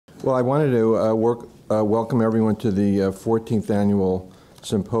Well, I wanted to welcome everyone to the 14th Annual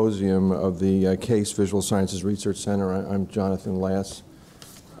Symposium of the Case Visual Sciences Research Center. I'm Jonathan Lass.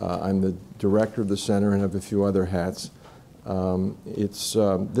 I'm the director of the center and have a few other hats. This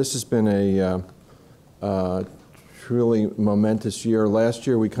has been a truly momentous year. Last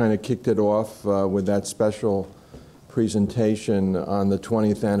year we kind of kicked it off with that special presentation on the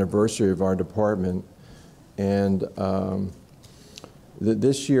 20th anniversary of our department. And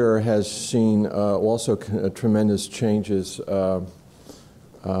this year has seen also tremendous changes. I,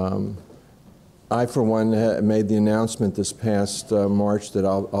 for one, made the announcement this past March that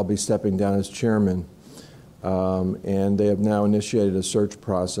I'll be stepping down as chairman, and they have now initiated a search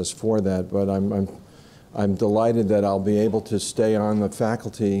process for that. But I'm delighted that I'll be able to stay on the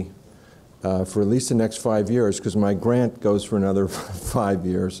faculty for at least the next 5 years, because my grant goes for another 5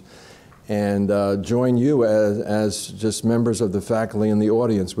 years. And join you as just members of the faculty in the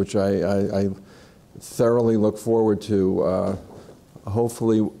audience, which I thoroughly look forward to,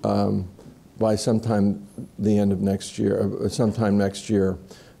 hopefully by sometime the end of next year, sometime next year.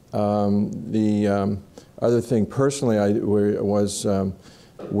 The other thing personally was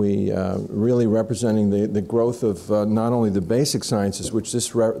we really representing the growth of not only the basic sciences, which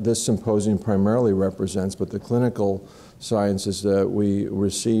this symposium primarily represents, but the clinical sciences. We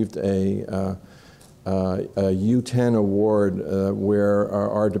received a U10 award where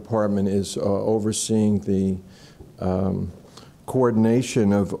our department is overseeing the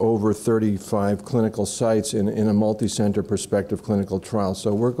coordination of over 35 clinical sites in a multi-center prospective clinical trial.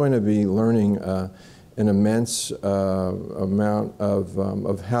 So we're going to be learning an immense amount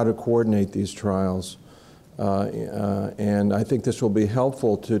of how to coordinate these trials. And I think this will be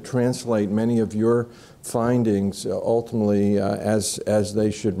helpful to translate many of your findings ultimately as they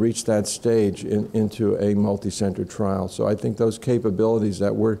should reach that stage into a multi-center trial. So I think those capabilities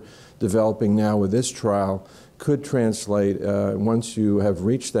that we're developing now with this trial could translate once you have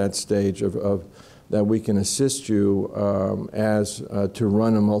reached that stage of that we can assist you to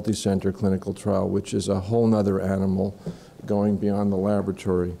run a multi-center clinical trial, which is a whole nother animal going beyond the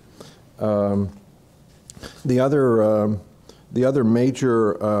laboratory. The other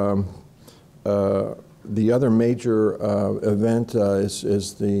major event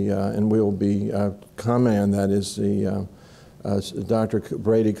is the, and we will be commenting on that, is the Dr.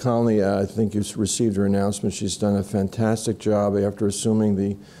 Brady-Kalnay. I think you've received her announcement. She's done a fantastic job after assuming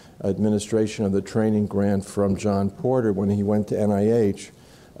the administration of the training grant from John Porter when he went to NIH.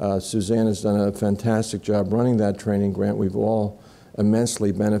 Susann has done a fantastic job running that training grant. We've all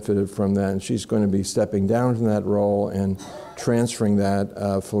immensely benefited from that, and she's going to be stepping down from that role and transferring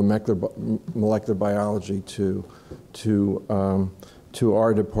that for molecular biology to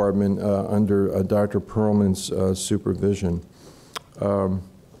our department under Dr. Pearlman's supervision.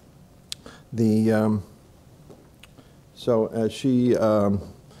 She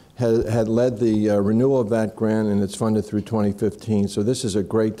had led the renewal of that grant, and it's funded through 2015. So this is a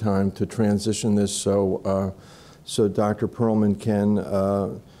great time to transition this so Dr. Pearlman can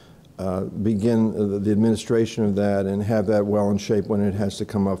begin the administration of that and have that well in shape when it has to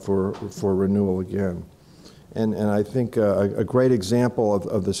come up for renewal again. And I think a great example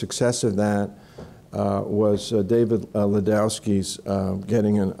of the success of that was David Ladowski's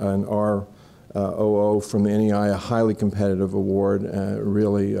getting an ROO from the NEI, a highly competitive award,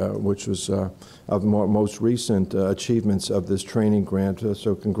 really, which was of most recent achievements of this training grant.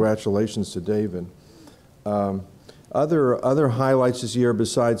 So congratulations to David. Other highlights this year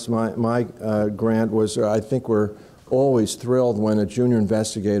besides my grant was, I think we're always thrilled when a junior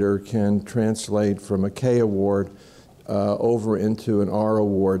investigator can translate from a K award over into an R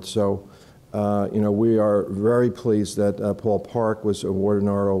award. So, we are very pleased that Paul Park was awarded an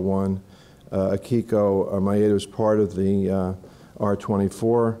R01. Akiko Maeda was part of the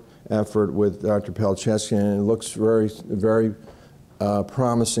R24 effort with Dr. Pelcheski, and it looks very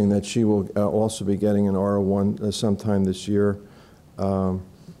promising that she will also be getting an R01 sometime this year. The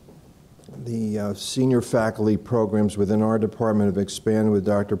senior faculty programs within our department have expanded with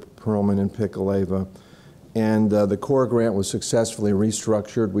Dr. Pearlman and Pikaleva, and the core grant was successfully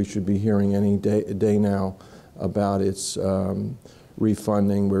restructured. We should be hearing any day now about its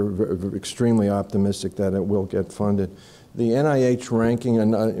refunding. We're extremely optimistic that it will get funded. The NIH ranking,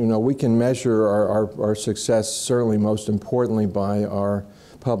 and we can measure our success certainly most importantly by our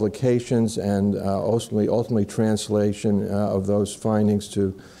publications and ultimately translation of those findings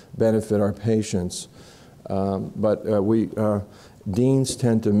to benefit our patients. But deans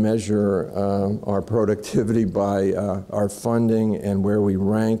tend to measure our productivity by our funding and where we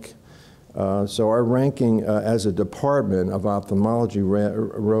rank So our ranking as a department of ophthalmology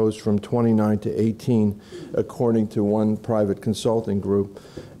rose from 29 to 18 according to one private consulting group.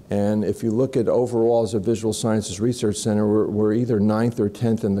 And if you look at overall as a visual sciences research center, we're either 9th or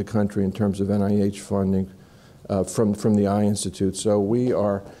 10th in the country in terms of NIH funding from the Eye Institute. So we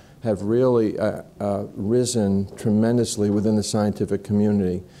have really risen tremendously within the scientific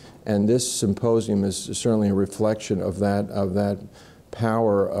community. And this symposium is certainly a reflection of that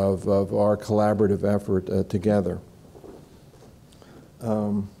power of our collaborative effort together.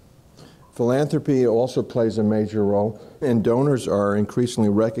 Philanthropy also plays a major role, and donors are increasingly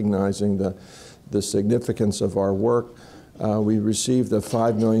recognizing the significance of our work. We received a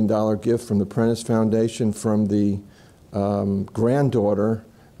 $5 million gift from the Prentice Foundation from the granddaughter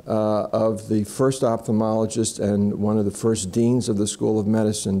of the first ophthalmologist and one of the first deans of the School of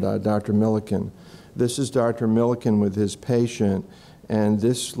Medicine, Dr. Milliken. This is Dr. Milliken with his patient, and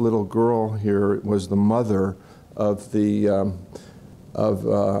this little girl here was the mother of the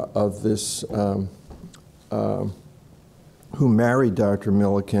who married Dr.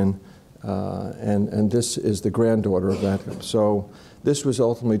 Milliken, and this is the granddaughter of that. So this was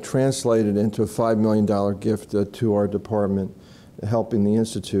ultimately translated into a $5 million gift to our department, helping the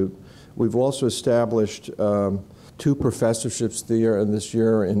Institute. We've also established 2 professorships this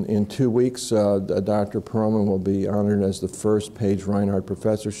year. In 2 weeks, Dr. Pearlman will be honored as the first Paige Reinhardt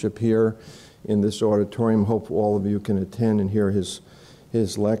Professorship here in this auditorium. Hope all of you can attend and hear his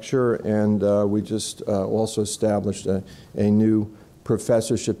lecture. And we just also established a new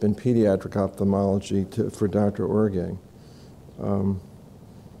professorship in pediatric ophthalmology for Dr. Orge.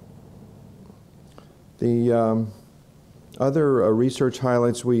 The other research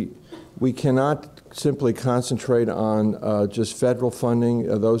highlights, we cannot simply concentrate on just federal funding.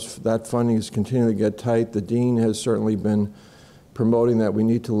 That funding is continuing to get tight. The dean has certainly been promoting that we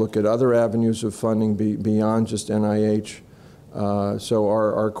need to look at other avenues of funding beyond just NIH. So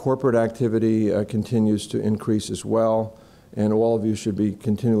our corporate activity continues to increase as well, and all of you should be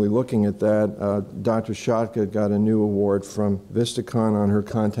continually looking at that. Dr. Shotka got a new award from Vistakon on her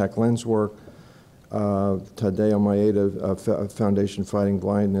contact lens work. Tadeo Maeda Foundation Fighting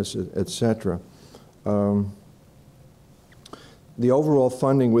Blindness, etc. The overall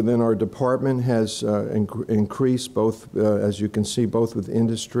funding within our department has increased, both, as you can see, both with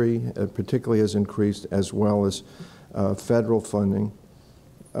industry, particularly has increased, as well as federal funding.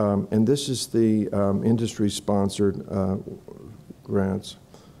 And this is the industry-sponsored grants.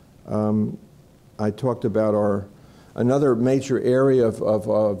 I talked about another major area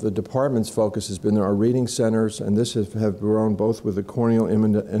of the department's focus has been our reading centers, and this have grown both with the Corneal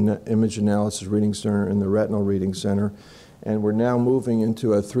Image Analysis Reading Center and the Retinal Reading Center. And we're now moving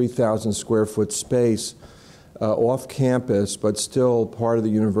into a 3,000 square foot space off campus, but still part of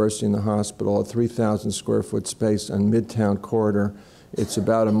the university and the hospital, a 3,000 square foot space on Midtown Corridor. It's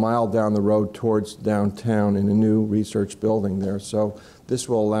about a mile down the road towards downtown in a new research building there. So this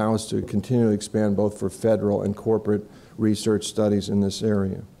will allow us to continue to expand both for federal and corporate research studies in this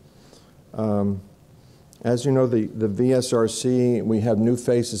area. As you know, the VSRC, we have new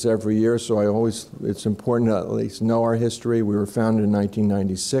faces every year, so it's important to at least know our history. We were founded in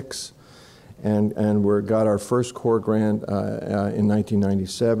 1996, and we got our first core grant in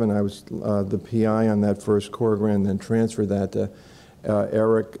 1997. I was the PI on that first core grant, then transferred that to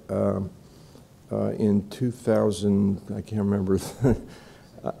Eric in 2000, I can't remember,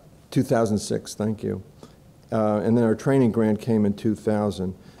 2006, thank you. And then our training grant came in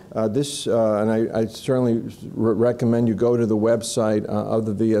 2000. And I certainly recommend you go to the website of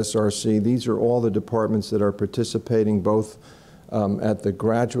the VSRC. These are all the departments that are participating both at the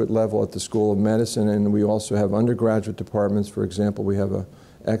graduate level at the School of Medicine, and we also have undergraduate departments. For example, we have an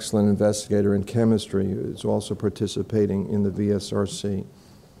excellent investigator in chemistry who is also participating in the VSRC.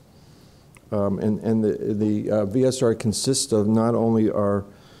 And the VSR consists of not only our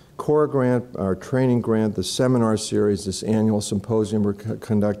core grant, our training grant, the seminar series, this annual symposium we're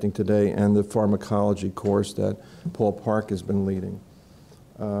conducting today, and the pharmacology course that Paul Park has been leading.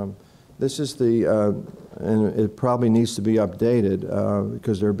 This is and it probably needs to be updated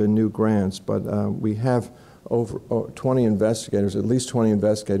because there have been new grants, but we have over 20 investigators, at least 20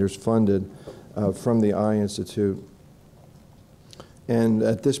 investigators funded from the Eye Institute. And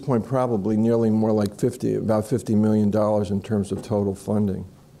at this point, probably nearly more like about $50 million in terms of total funding.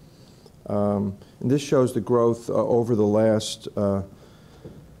 And this shows the growth over the last,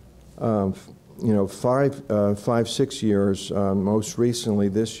 5-6 years. Most recently,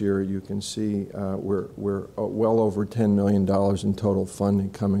 this year, you can see we're well over $10 million in total funding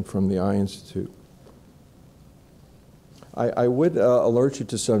coming from the Eye Institute. I would alert you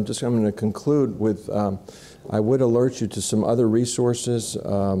to some, I'm going to conclude with, I would alert you to some other resources,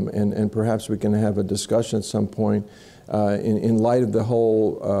 and perhaps we can have a discussion at some point in light of the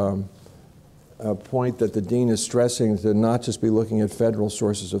whole point that the Dean is stressing, to not just be looking at federal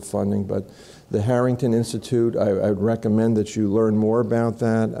sources of funding, but the Harrington Institute. I would recommend that you learn more about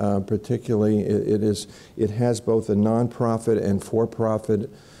that. Particularly, it has both a nonprofit and for-profit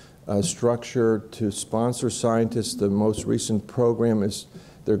structure to sponsor scientists. The most recent program is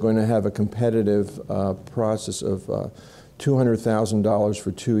they're going to have a competitive process of $200,000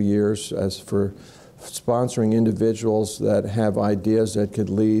 for 2 years as for sponsoring individuals that have ideas that could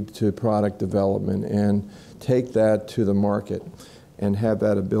lead to product development and take that to the market and have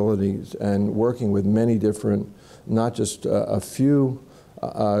that ability, and working with many different, not just a few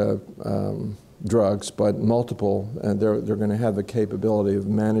drugs, but multiple, and they're going to have the capability of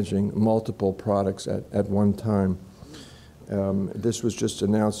managing multiple products at one time. This was just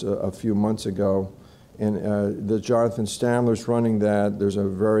announced a few months ago, and the Jonathan Stamler's running that. There's a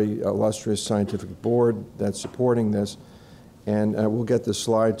very illustrious scientific board that's supporting this, and we'll get the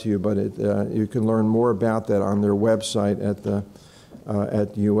slide to you, but you can learn more about that on their website at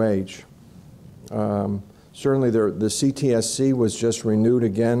UH. Certainly, the CTSC was just renewed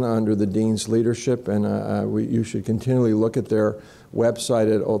again under the Dean's leadership, and you should continually look at their website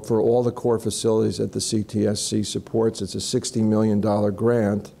for all the core facilities that the CTSC supports. It's a $60 million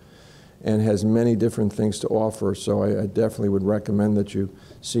grant and has many different things to offer, so I definitely would recommend that you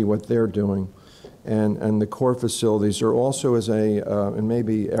see what they're doing. And the core facilities are also and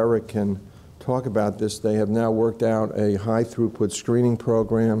maybe Eric can talk about this, they have now worked out a high throughput screening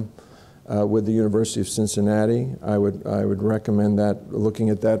program with the University of Cincinnati. I would recommend that,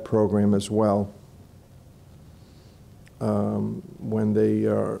 looking at that program as well. When they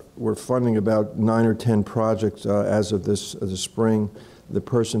were funding about 9 or 10 projects as of the spring, the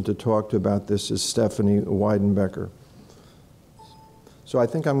person to talk to about this is Stephanie Weidenbecker. So I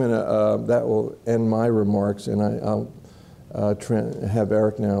think I'm going to, that will end my remarks, and I'll have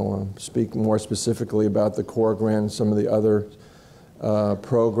Eric now speak more specifically about the core grant and some of the other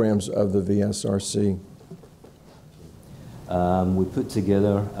programs of the VSRC. We put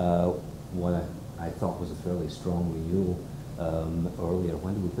together what I thought was a fairly strong renewal earlier.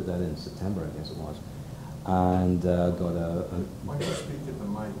 When did we put that in? September, I guess it was. And got a... Why don't you speak at the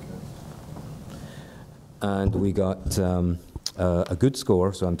mic? And we got a good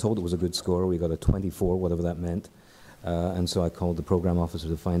score, so I'm told it was a good score. We got a 24, whatever that meant. And so I called the program officer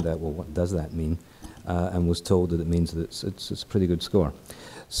to find out, well, what does that mean? And was told that it means that it's a pretty good score.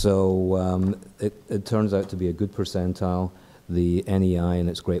 So it turns out to be a good percentile. The NEI, in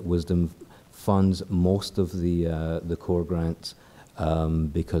its great wisdom, funds most of the core grants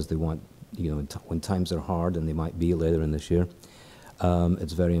because they want, when times are hard, and they might be later in this year,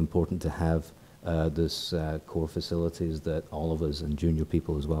 it's very important to have this core facilities that all of us, and junior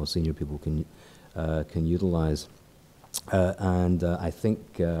people as well, senior people, can utilize. And I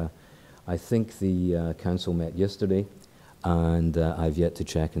think the council met yesterday, and I've yet to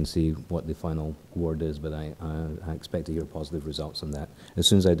check and see what the final word is, but I expect to hear positive results on that. As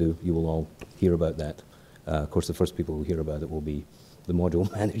soon as I do, you will all hear about that. Of course, the first people who hear about it will be the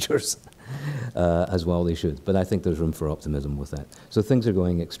module managers, as well they should. But I think there's room for optimism with that. So things are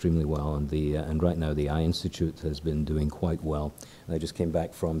going extremely well, and right now the Eye Institute has been doing quite well. And I just came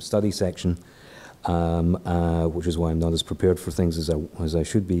back from study section, which is why I'm not as prepared for things as I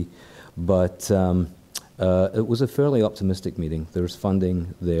should be. But it was a fairly optimistic meeting. There's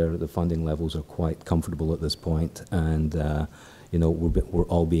funding there. The funding levels are quite comfortable at this point, and we're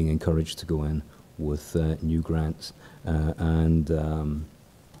all being encouraged to go in with new grants and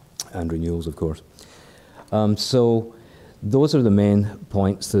renewals, of course. So those are the main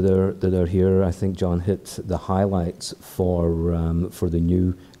points that are here. I think John hit the highlights for the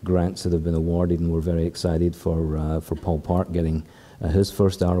new grants that have been awarded, and we're very excited for Paul Park getting his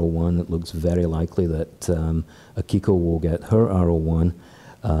first R01. It looks very likely that Akiko will get her R01,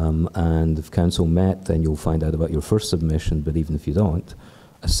 and if council met, then you'll find out about your first submission, but even if you don't,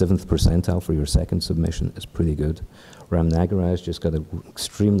 a 7th percentile for your second submission is pretty good. Ram Nagaraj just got an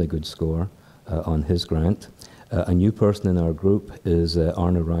extremely good score on his grant. A new person in our group is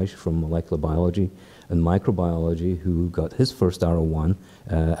Arne Reich from molecular biology and microbiology, who got his first R01,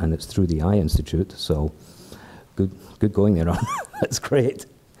 and it's through the Eye Institute, so good going there, Arne. That's great.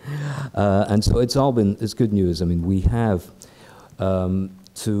 And so it's good news. I mean, we have,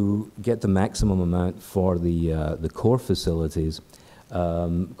 to get the maximum amount for the core facilities,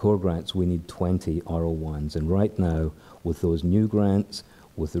 core grants, we need 20 R01s, and right now, with those new grants,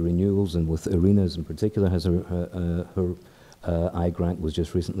 with the renewals and with arenas in particular, has her I grant was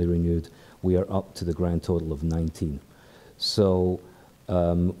just recently renewed. We are up to the grand total of 19. So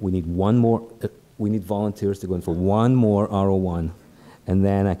we need one more, we need volunteers to go in for one more R01, and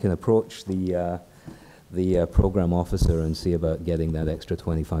then I can approach the program officer and see about getting that extra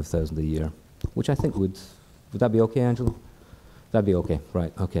 25,000 a year, which I think would that be okay, Angela? That'd be okay,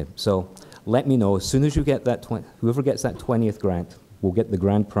 right, okay. So let me know, as soon as you get that, whoever gets that 20th grant will get the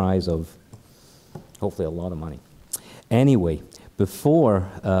grand prize of hopefully a lot of money. Anyway, before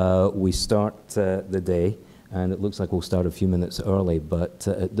we start the day, and it looks like we'll start a few minutes early, but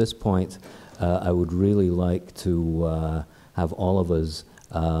at this point, I would really like to have all of us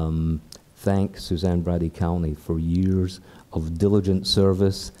thank Susann Brady-Kalnay for years of diligent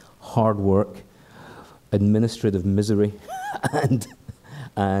service, hard work, administrative misery,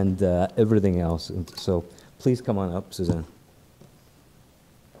 and everything else. And so please come on up, Susann.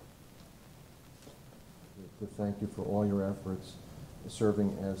 To thank you for all your efforts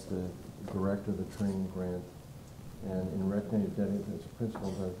serving as the director of the training grant, and in recognition of getting as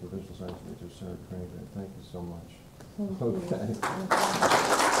principal director of visual science research center training grant. Thank you so much. Thank you.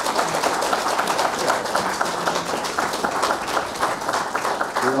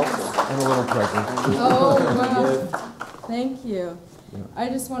 And a little present. Oh, wow. Thank you. Yeah. I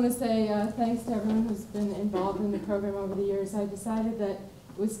just want to say thanks to everyone who's been involved in the program over the years. I decided that it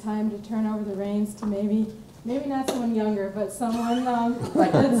was time to turn over the reins to maybe not someone younger, but someone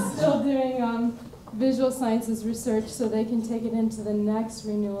that's still doing visual sciences research, so they can take it into the next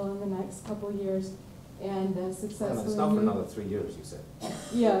renewal in the next couple of years and successfully. It's not for another 3 years, you said.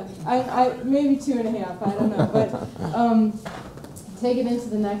 Yeah, I maybe 2.5. I don't know, but take it into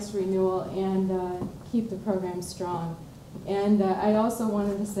the next renewal and keep the program strong. And I also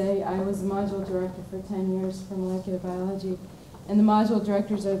wanted to say I was a module director for 10 years for molecular biology, and the module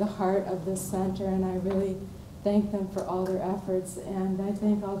directors are the heart of this center, and I really thank them for all their efforts, and I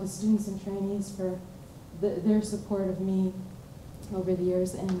thank all the students and trainees for their support of me over the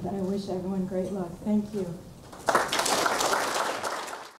years, and I wish everyone great luck. Thank you.